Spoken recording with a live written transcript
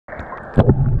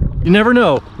You never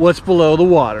know what's below the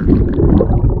water.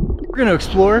 We're gonna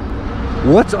explore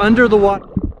what's under the water.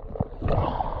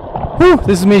 Whew,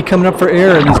 this is me coming up for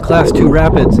air in these Class 2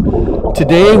 rapids.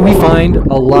 Today we find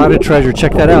a lot of treasure.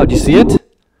 Check that out. Do you see it?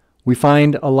 We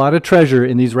find a lot of treasure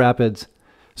in these rapids.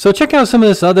 So check out some of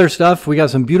this other stuff. We got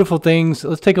some beautiful things.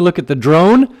 Let's take a look at the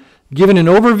drone, giving an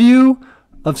overview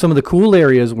of some of the cool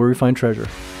areas where we find treasure.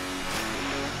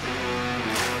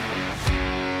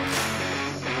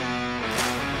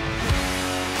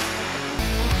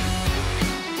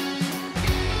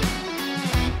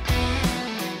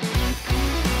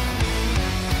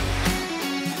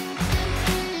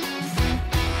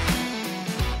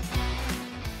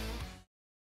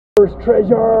 First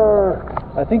treasure!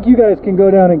 I think you guys can go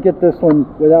down and get this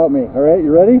one without me. All right, you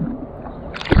ready?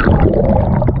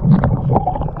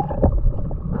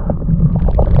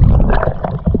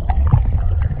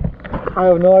 I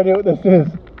have no idea what this is,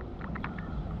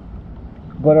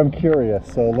 but I'm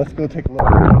curious, so let's go take a look.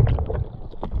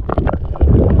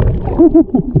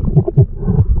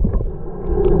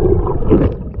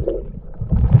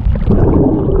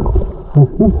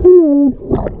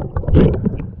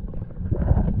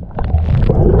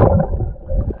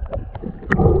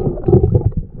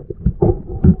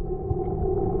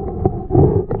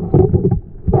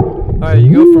 Alright,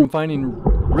 you go from finding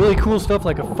really cool stuff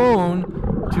like a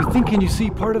phone to thinking you see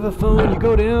part of a phone, you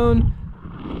go down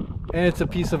and it's a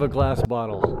piece of a glass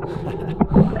bottle.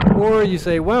 Or you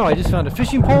say, wow, I just found a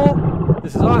fishing pole,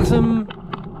 this is awesome.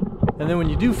 And then when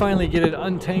you do finally get it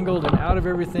untangled and out of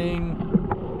everything,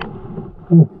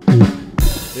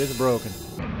 it's broken.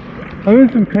 I'm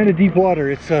in some kind of deep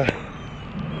water. It's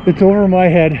over my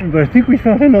head, but I think we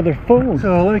found another phone.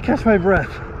 So let me catch my breath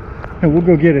and we'll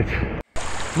go get it.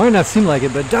 Might not seem like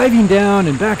it, but diving down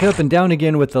and back up and down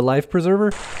again with the life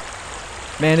preserver,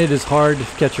 man, it is hard to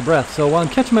catch your breath. So while I'm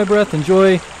catching my breath,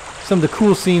 enjoy some of the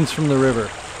cool scenes from the river.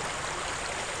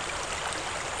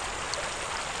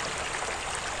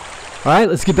 All right,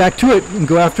 let's get back to it and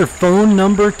go after phone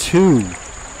number 2.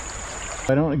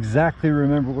 I don't exactly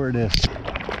remember where it is.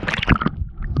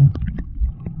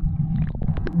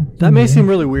 That may seem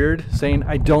really weird, saying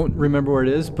I don't remember where it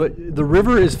is, but the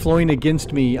river is flowing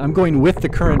against me. I'm going with the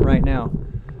current right now.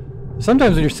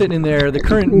 Sometimes when you're sitting in there, the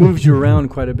current moves you around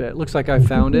quite a bit. Looks like I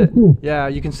found it. Yeah,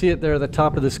 you can see it there at the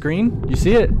top of the screen. You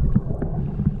see it?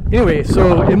 Anyway,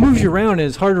 so it moves you around and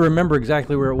it's hard to remember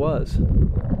exactly where it was.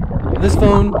 This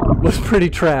phone was pretty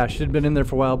trash. It had been in there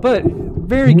for a while, but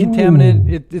very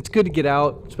contaminated. It's good to get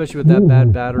out, especially with that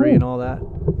bad battery and all that.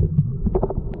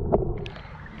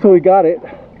 So we got it.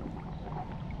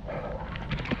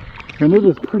 And it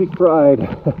is pretty fried.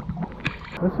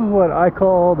 This is what I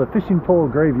call the fishing pole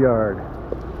graveyard.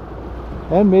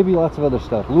 And maybe lots of other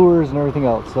stuff, lures and everything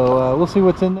else. So we'll see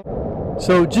what's in there.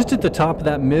 So just at the top of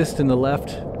that mist in the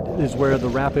left is where the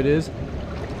rapid is.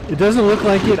 It doesn't look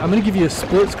like it. I'm going to give you a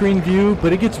split screen view,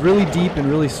 but it gets really deep and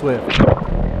really swift.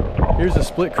 Here's a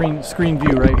split screen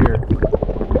view right here.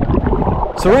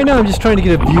 So right now I'm just trying to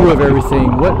get a view of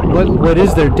everything. What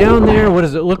is there down there? What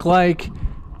does it look like?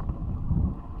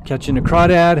 Catching a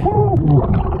crawdad.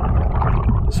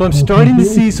 So I'm starting to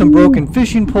see some broken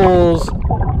fishing poles.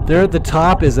 There at the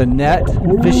top is a net,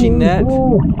 fishing net.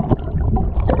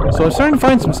 So I'm starting to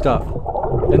find some stuff.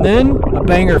 And then a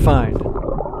banger find.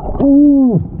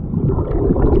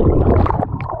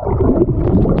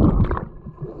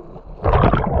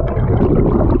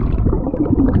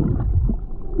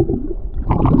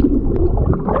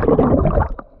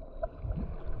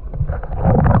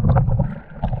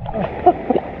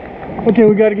 Okay,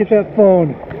 we got to get that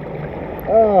phone.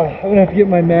 I'm gonna have to get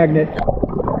my magnet.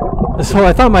 So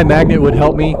I thought my magnet would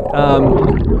help me.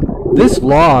 This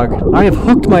log, I have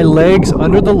hooked my legs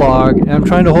under the log and I'm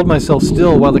trying to hold myself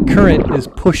still while the current is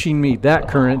pushing me. That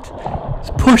current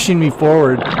is pushing me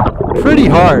forward pretty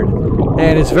hard,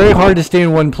 and it's very hard to stay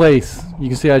in one place. You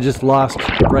can see I just lost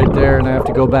right there and I have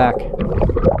to go back.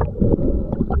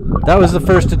 That was the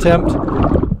first attempt.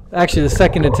 Actually, the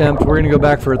second attempt. We're gonna go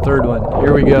back for a third one.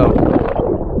 Here we go.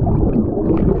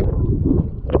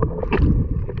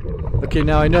 Okay,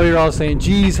 now I know you're all saying,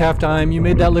 geez, halftime, you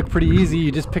made that look pretty easy,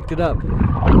 you just picked it up.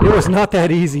 It was not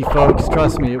that easy, folks,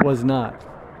 trust me, it was not.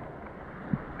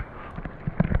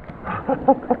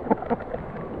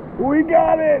 We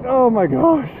got it! Oh my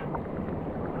gosh.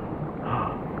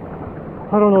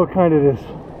 I don't know what kind it is.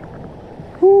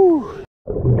 Whew.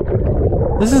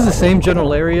 This is the same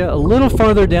general area, a little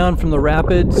farther down from the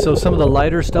rapid, so some of the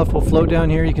lighter stuff will float down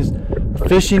here. You can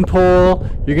fishing pole,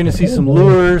 you're going to see some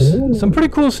lures, some pretty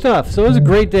cool stuff. So it was a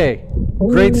great day.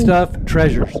 Great stuff,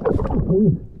 treasures.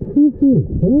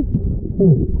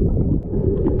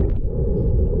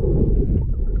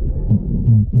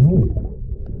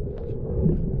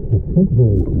 Found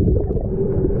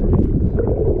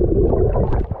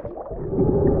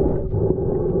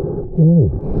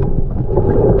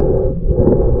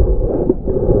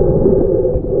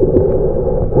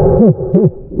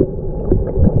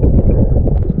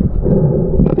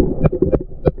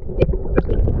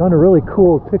a really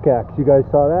cool pickaxe. You guys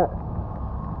saw that?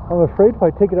 I'm afraid if I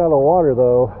take it out of the water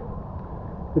though,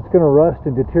 it's gonna rust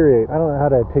and deteriorate. I don't know how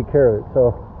to take care of it,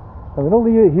 so I'm gonna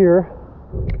leave it here.